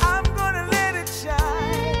 I'm gonna let it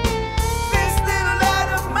shine. This little light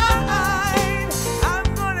of mine, I'm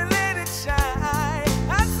gonna let it shine.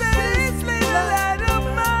 I said this little light of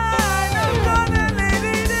mine, I'm gonna let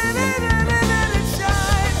it shine.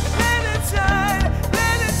 Let it shine,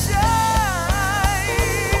 let it shine.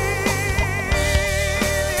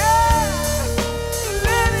 Yeah.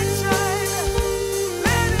 Let it shine,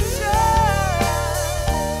 let it shine.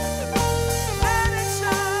 Let it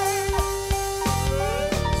shine.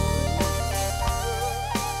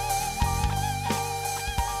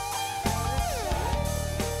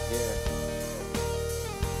 Yeah.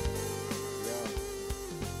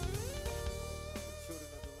 Children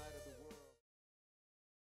of the light of the world.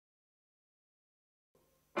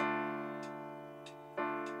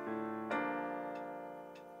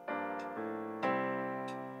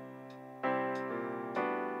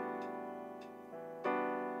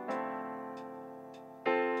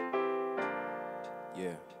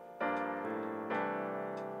 Yeah.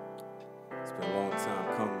 It's been a long time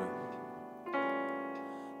coming.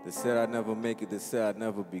 They said I'd never make it, they said I'd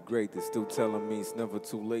never be great. They're still telling me it's never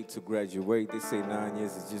too late to graduate. They say 9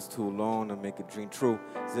 years is just too long to make a dream true.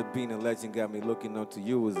 Is it being a legend got me looking up to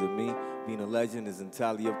you? Is it me? Being a legend is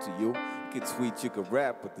entirely up to you. You could tweet, you could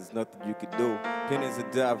rap, but there's nothing you could do. Opinions are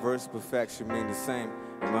diverse, but facts remain the same.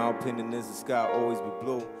 And my opinion is the sky will always be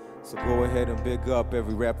blue. So go ahead and big up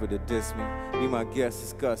every rapper that diss me. Be my guest,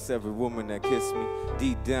 discuss every woman that kissed me.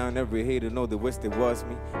 Deep down, every hater know they wish they was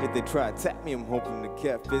me. If they try to tap me, I'm hoping the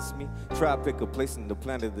cat fits me. Try to pick a place on the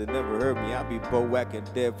planet that never heard me. I'll be whacking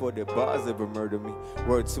dead for their bars ever murder me.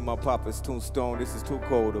 Word to my papa's tombstone, this is too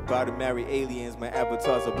cold. About to marry aliens, my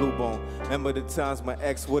avatar's a blue bone. Remember the times my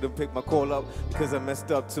ex wouldn't pick my call up because I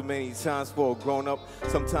messed up too many times for a grown up.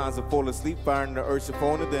 Sometimes I fall asleep, firing the urge to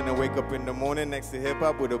phone it. Then I wake up in the morning next to hip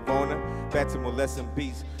hop with a boner. Back to molesting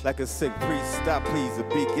beats like a sick priest. Stop please, the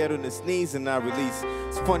beat get on his knees and I release.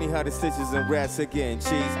 It's funny how the stitches and rats are getting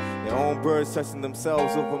cheese. Their own birds touching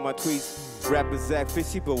themselves over my tweets. Rappers act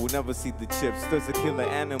fishy, but we'll never see the chips. Does a killer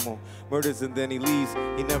animal, murders and then he leaves.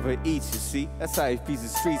 He never eats, you see. That's how he feeds the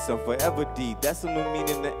streets. I'm forever D. That's the new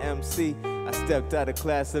meaning to MC. I stepped out of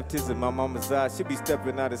class, left tears in my mama's eyes. She'll be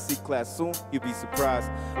stepping out of C-class soon, you'll be surprised.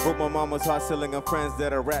 Broke my mama's heart selling her friends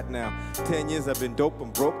that are rap now. 10 years I've been dope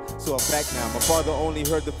and broke, so I'm back now. My father only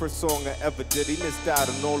heard the first song I ever did. He missed out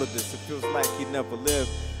on all of this, it feels like he never lived.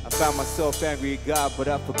 I found myself angry at God, but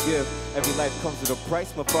I forgive. Every life comes with a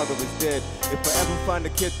price, my father is dead. If I ever find a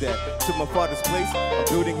kid that took my father's place, I'm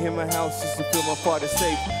building him a house just to feel my father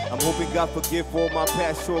safe. I'm hoping God forgive all my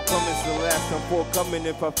past shortcomings. The last I'm forthcoming.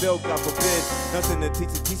 If I fail, God forbid. Nothing to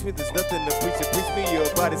teach me, there's nothing to preach me.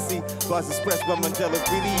 You're about to see bars expressed by Mandela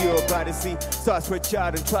freely. You're about to see stars spread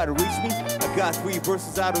child and try to reach me. I got 3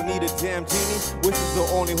 verses, I don't need a damn genie. Wishes are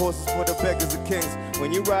only horses for the beggars and kings.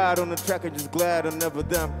 When you ride on the track, I'm just glad I'm never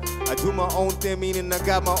them. I do my own thing, meaning I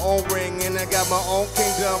got my own ring, and I got my own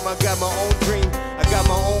kingdom, I got my own dream. I got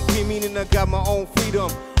my own key, meaning I got my own freedom.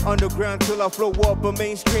 Underground till I flow up a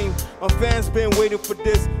mainstream. My fans been waiting for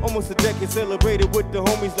this, almost a decade celebrated with the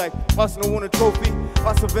homies like Arsenal won a trophy.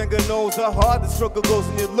 Arsene Wenger knows how hard the struggle goes,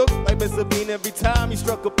 and you look like Mr. Bean every time he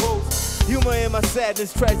struck a pose. Humor in my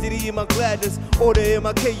sadness, tragedy in my gladness, order in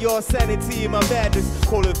my chaos, sanity in my madness.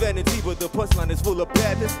 Call it vanity, but the punchline is full of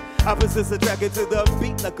badness. Opposites attracted to the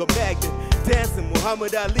beat like a magnet. Dancing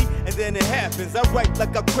Muhammad Ali, and then it happens. I write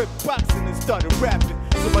like I quit boxing and started rapping.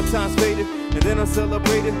 So my time's faded, and then I'm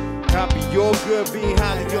celebrated. I'll be all good, being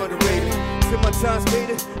highly underrated. Till my time's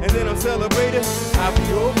faded, and then I'm celebrated. I'll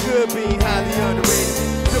be all good, being highly underrated.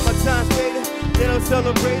 Till my time's faded, then I'm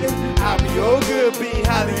celebrated. I'll be all good, being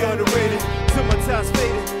highly underrated. Till my time's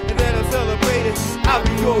faded, and then I'm celebrated. I'll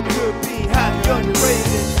be all good, being highly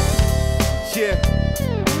underrated. Yeah.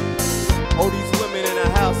 All these women in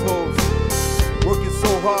our households working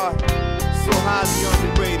so hard, so highly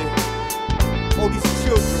underrated. All these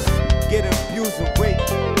children getting abused and raped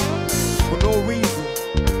for no reason,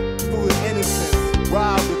 through the innocence,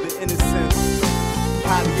 robbed of the innocence.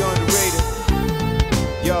 Highly underrated.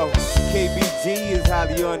 Yo, KBG is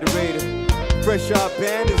highly underrated. Fresh Out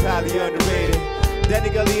Band is highly underrated. Danny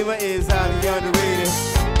Galima is highly underrated.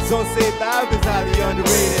 Zone Say Live is highly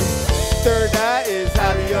underrated. Third Eye is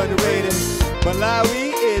highly underrated.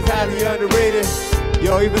 Malawi is highly underrated.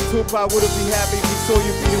 Yo, even Tupac wouldn't be happy if he saw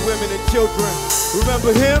you beating women and children.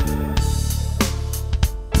 Remember him?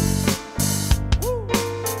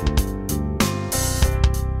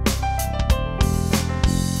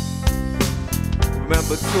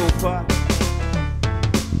 Remember Tupac?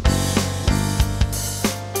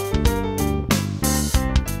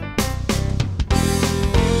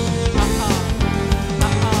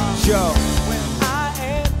 Yo.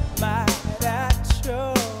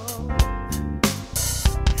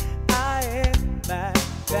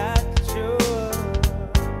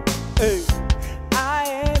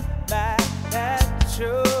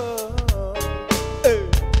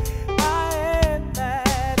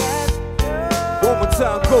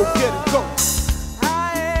 Go get it, go. I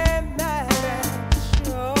ain't mad at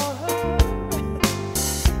you,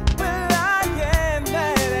 but I ain't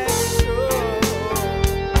mad at you.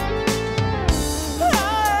 I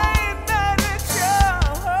ain't mad at you.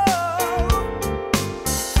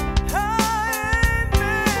 I ain't mad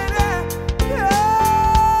at you.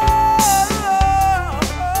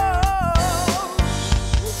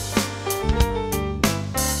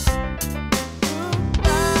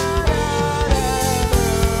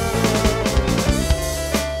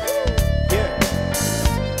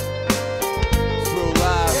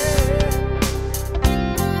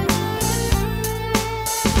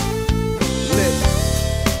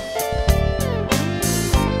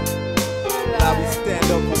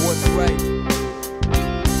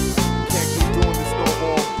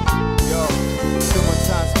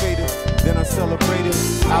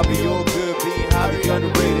 I'll be all good, being highly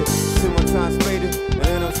underrated. Till my time's faded, and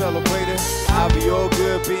then I'm celebrated. I'll be all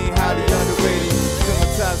good, being highly underrated.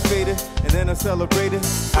 Till my time's faded, and then I'm celebrated.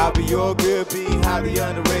 I'll be all good, being highly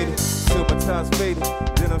underrated. Till my time's faded,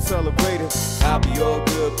 then I'm celebrated. I'll be all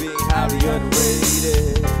good, being highly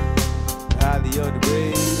underrated. Highly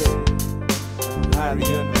underrated. Highly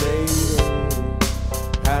underrated.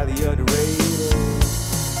 Highly underrated.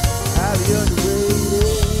 Highly underrated.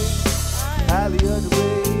 Highly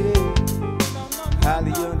underrated,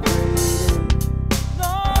 highly underrated,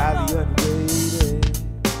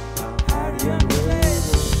 highly underrated, highly underrated,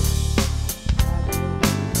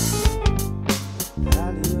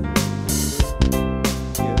 highly underrated,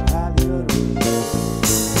 yeah, highly underrated,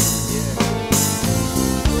 yeah.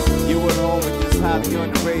 You at home and just highly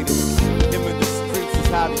underrated. Him in the streets is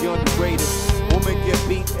highly underrated. Woman get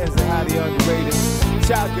beat as a highly underrated.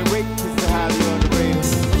 Child get raped is a highly underrated.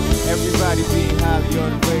 Everybody being highly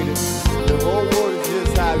underrated. The whole world is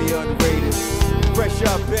just highly underrated. Fresh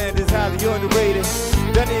Out Band is highly underrated.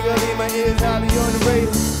 Danny Galima is highly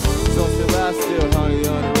underrated. Social Life still highly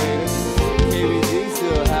underrated. KBG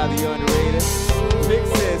still highly underrated.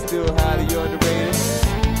 Vixen still highly underrated.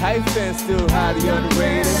 Hyphen still highly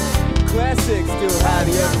underrated. Classic still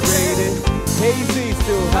highly underrated. Hazy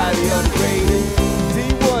still highly underrated.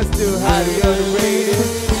 D1 still highly underrated.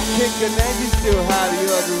 Kananji still highly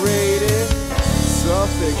underrated.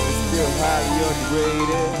 Suffix is still highly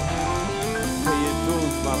underrated. Pay your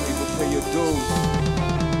dues, my people, pay your dues.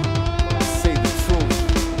 Say the truth.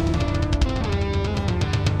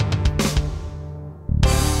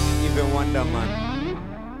 Even Wonder Man.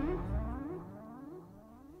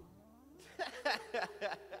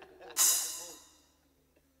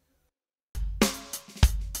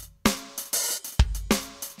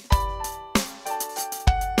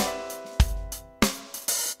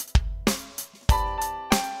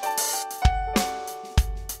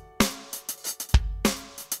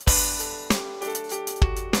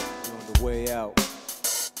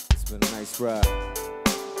 been a nice ride.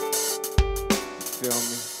 Feel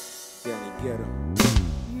me? Danny, get him.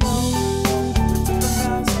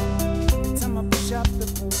 Every time I push up, they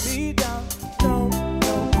pull me down. No,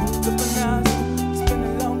 the bananas. It's been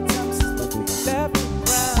a long time since my feet left the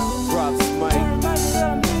ground. Drops mic. To remind you that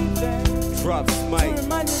I'm leaving. Drops To mic.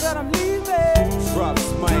 remind you that I'm leaving. Drops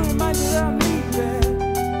To mic. remind you that I'm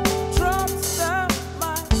leaving. Drops the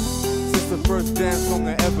mic. Since the first dance song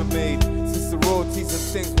I ever made, since the royalties and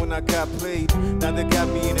things when I got played, now they got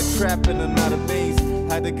me in a trap and I'm not amazed.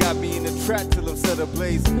 How they got me in a trap till I'm set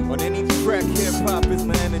ablaze. On any track, hip hop is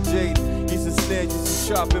my energy. Use a snare just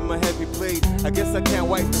to sharpen my heavy blade. I guess I can't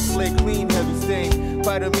wipe the slate clean, heavy stain.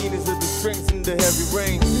 By the meanings of the strings in the heavy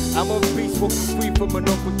rain. I'm a beast walking free from an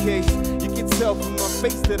open cage. You can tell from my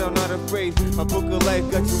face that I'm not afraid. My book of life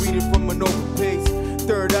got you reading from an open page.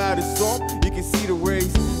 Third eye the storm, you can see the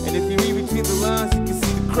rays. And if you read between the lines, you can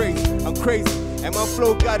see the craze. I'm crazy, and my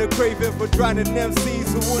flow got a craving for drowning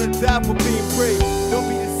MCs who wanna die for being praised. Don't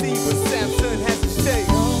be deceived, but Samson has a shade.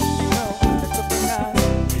 That's a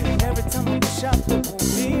banana. Every time I push up, they pull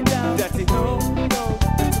me down. That's it. No,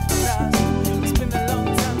 that's a banana. It's been a long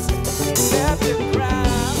time since my feet left the ground.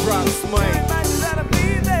 Drops To mic, remind you that I'm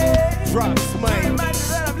leaving. drops To mic, remind you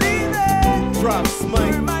that I'm leaving. drops To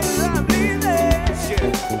mic. remind you that I'm leaving.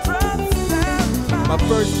 Yeah. Drops the My mic.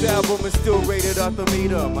 first album is still rated off the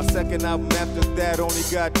meter. My second album after that only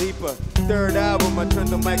got deeper. Third album, I turned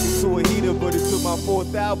the mic into a heater, but it took my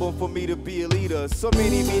fourth album for me to be a leader. So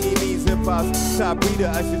many means hip-hop's top reader.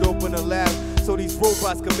 I should open a lab so these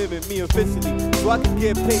robots can mimic me officially, so I can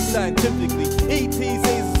get paid scientifically. E.T.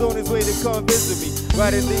 says is on his way to come visit me.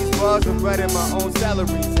 Writing these bars, I'm writing my own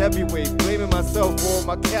salaries. Heavyweight, blaming myself for all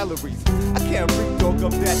my calories. I can't breathe, dog,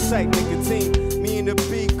 I'm that tight, nicotine. Me and the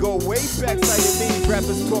beat go way back, Siamese.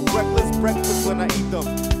 Rappers talk reckless breakfast when I eat them.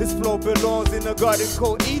 This flow belongs in the garden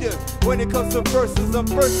called Eden. When it comes to verses, I'm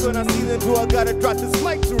first when I see them do. I gotta drop this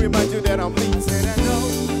mic to remind you that I'm leading. Said I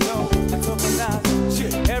know, that's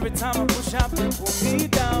organized. Every time I push up, they pull me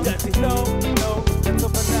down. That's it. No, that's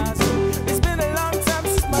organized. It's been a long time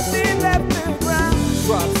since my feet left the ground.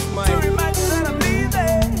 Drops To mic, remind you that I'm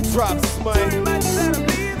leaving. drops To mic, remind you that I'm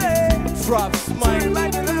leaving. drops To mic.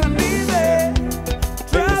 remind you that I'm leaving.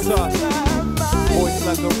 Drops off. the mic. Voice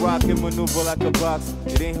like a rock and maneuver like a box.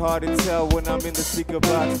 It ain't hard to tell when I'm in the speaker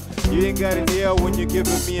box. You ain't gotta yell when you're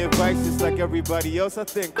giving me advice. Just like everybody else, I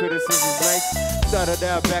think criticism's nice. Started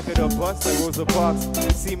out back of the bus like Rosa Parks.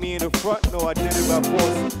 See me in the front, no, I did it by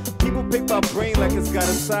force. People pick my brain like it's got a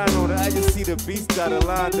sign on it. I just see the beast got a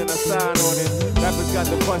line, then a sign on it. Rappers got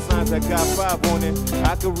the punchlines that got 5 on it.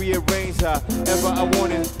 I can rearrange however I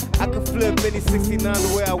want it. I can flip any 69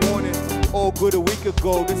 the way I want it. All good a week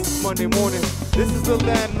ago, this is Monday morning. This is the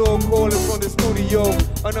landlord calling from the studio.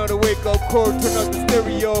 Another wake up call, turn up the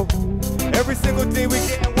stereo. Every single day we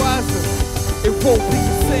getting wiser. It won't be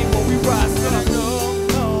the same when we rise Said I up.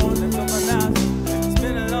 know, that's organized. It's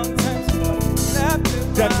been a long time since my feet left the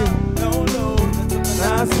That's it. ground. No, that's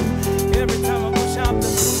organized. Every time I push up,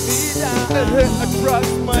 they pull me down. I drop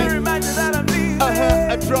To mine. remind you that I'm leaving.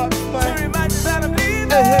 I drop To mine. remind you that I'm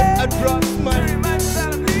leaving. I drop To mine. remind you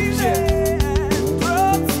that I'm leaving. Yeah.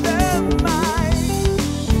 Drops the mic.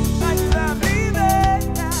 Remind you that I'm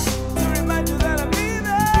leaving. To remind you that I'm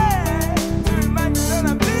leaving. To remind you that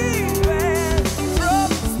I'm leaving.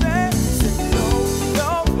 Drops the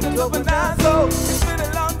no, that's organized. It's been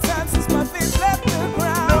a long time since my feet left the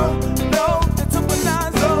ground. No, that's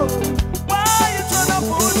organized. Why you tryna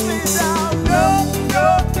push me down? No,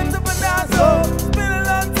 that's organized. It's been a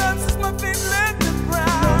long time since my feet left the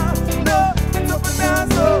ground. No, that's organized.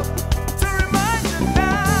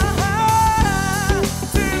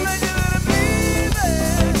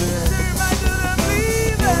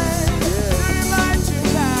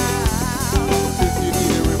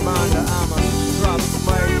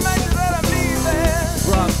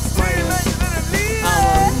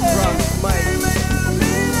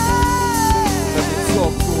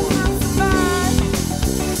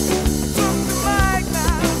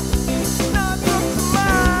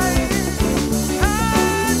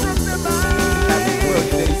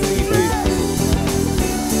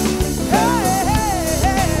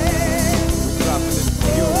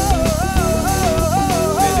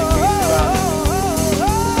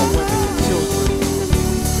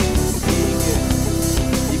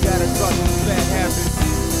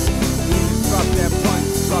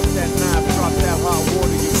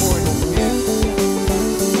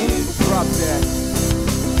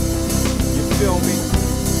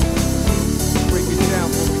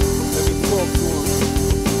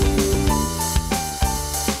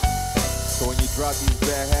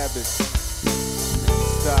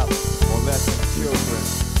 children.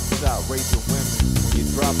 Stop raping women. When you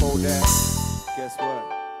drop all that, guess what?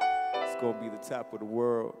 It's gonna be the top of the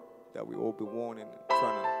world that we all been wanting and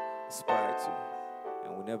trying to aspire to.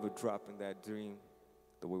 And we're never dropping that dream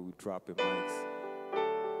the way we dropping mics.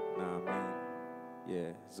 Nah, man.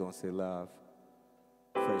 Yeah, Zone Say Live.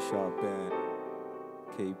 Fresh Out Band.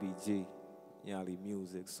 KBG. Yali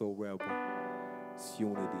Music. Soul Rebel. It's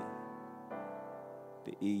Unity.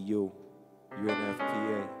 The EU.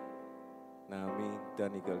 UNFPA. Nah, I mean,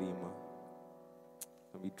 Danny Galima.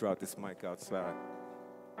 Let me drop this mic outside.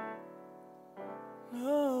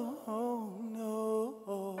 No,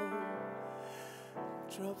 no.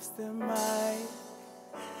 Drops the mic.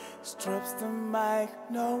 Drops the mic.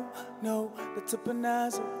 No, no. The tip of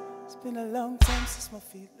nozzle. It's been a long time since my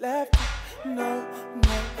feet left. No,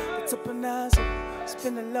 no. The tip of nozzle. It's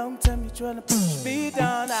been a long time you're trying to push me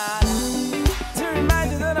down. To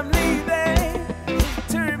remind you that I'm leaving.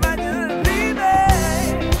 To remind you that I'm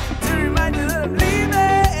leaving. To remind you that I'm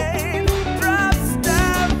leaving. Drops the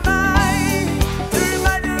mic. To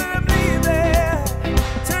remind you that I'm leaving.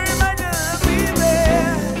 To remind you that I'm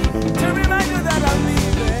leaving. To remind you that I'm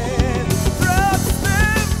leaving. Drops the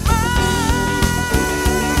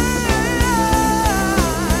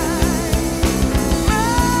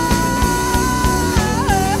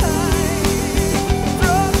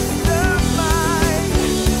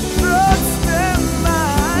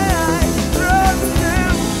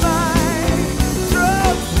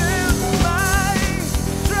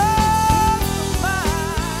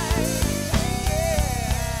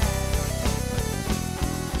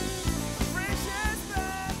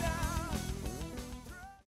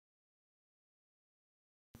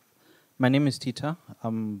My name is Tita.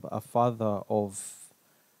 I'm a father of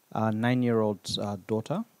a 9-year-old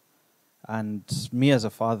daughter. And me as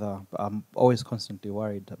a father, I'm always constantly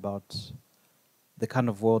worried about the kind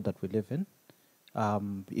of world that we live in.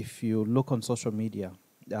 If you look on social media,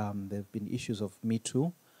 there have been issues of Me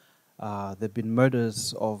Too. There have been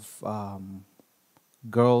murders of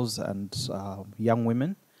girls and young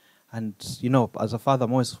women. And, you know, as a father,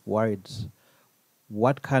 I'm always worried,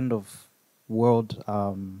 what kind of world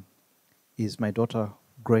is my daughter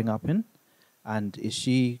growing up in, and is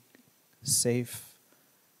she safe?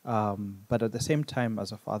 But at the same time,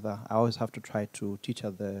 as a father, I always have to try to teach her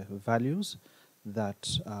the values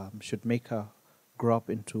that should make her grow up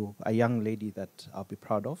into a young lady that I'll be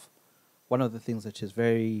proud of. One of the things that she's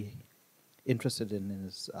very interested in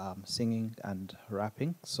is singing and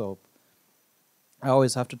rapping, so I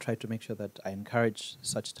always have to try to make sure that I encourage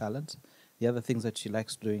such talent. The other things that she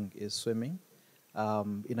likes doing is swimming.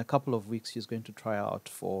 In a couple of weeks, she's going to try out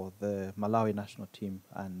for the Malawi national team,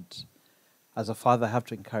 and as a father, I have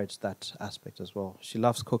to encourage that aspect as well. She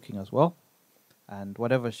loves cooking as well, and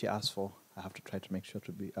whatever she asks for, I have to try to make sure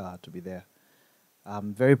to be there.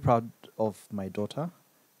 I'm very proud of my daughter,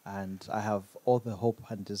 and I have all the hope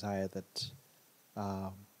and desire that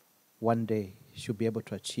one day she'll be able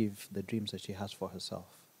to achieve the dreams that she has for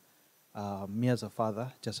herself. Me as a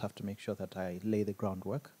father just have to make sure that I lay the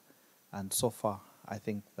groundwork. And so far, I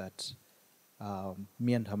think that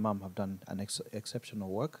me and her mom have done an exceptional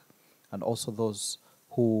work, and also those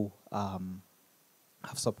who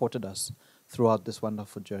have supported us throughout this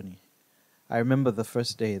wonderful journey. I remember the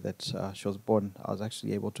first day that she was born, I was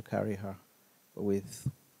actually able to carry her with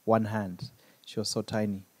one hand. She was so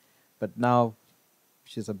tiny. But now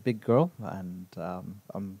she's a big girl, and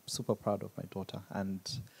I'm super proud of my daughter. And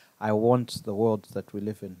I want the world that we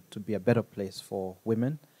live in to be a better place for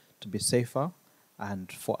women, to be safer,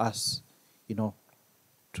 and for us, you know,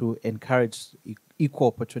 to encourage equal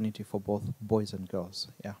opportunity for both boys and girls.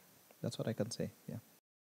 Yeah, that's what I can say. Yeah.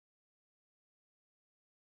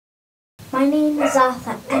 My name is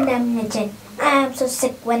Arthur, and I'm Najin. I am so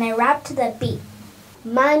sick when I rap to the beat.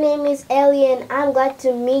 My name is Ellie, and I'm glad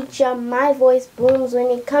to meet ya. My voice booms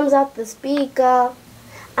when it comes out the speaker.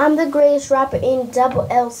 I'm the greatest rapper in Double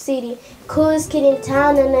L City, coolest kid in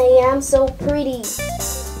town, and I am so pretty.